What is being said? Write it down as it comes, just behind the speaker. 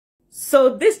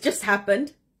So this just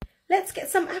happened. Let's get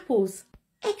some apples.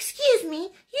 Excuse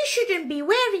me, you shouldn't be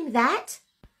wearing that.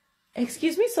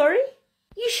 Excuse me, sorry?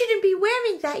 You shouldn't be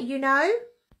wearing that, you know.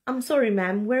 I'm sorry,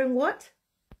 ma'am. Wearing what?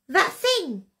 That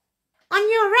thing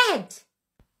on your head.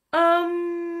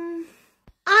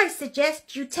 I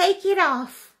suggest you take it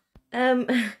off.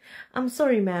 I'm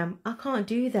sorry, ma'am. I can't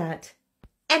do that.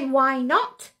 And why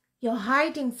not? You're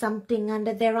hiding something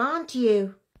under there, aren't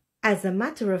you? As a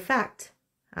matter of fact,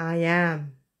 I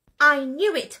am. I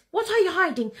knew it. What are you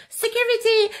hiding?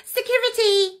 Security!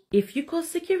 Security! If you call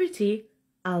security,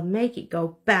 I'll make it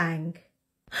go bang.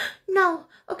 No.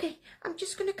 Okay, I'm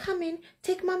just gonna come in,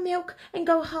 take my milk and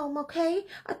go home, okay?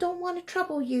 I don't want to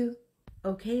trouble you.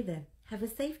 Okay then. Have a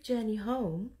safe journey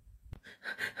home.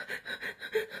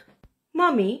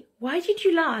 Mummy, why did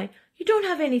you lie? You don't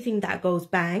have anything that goes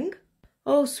bang.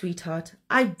 Oh, sweetheart,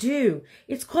 I do.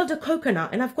 It's called a coconut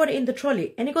and I've got it in the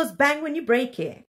trolley and it goes bang when you break it.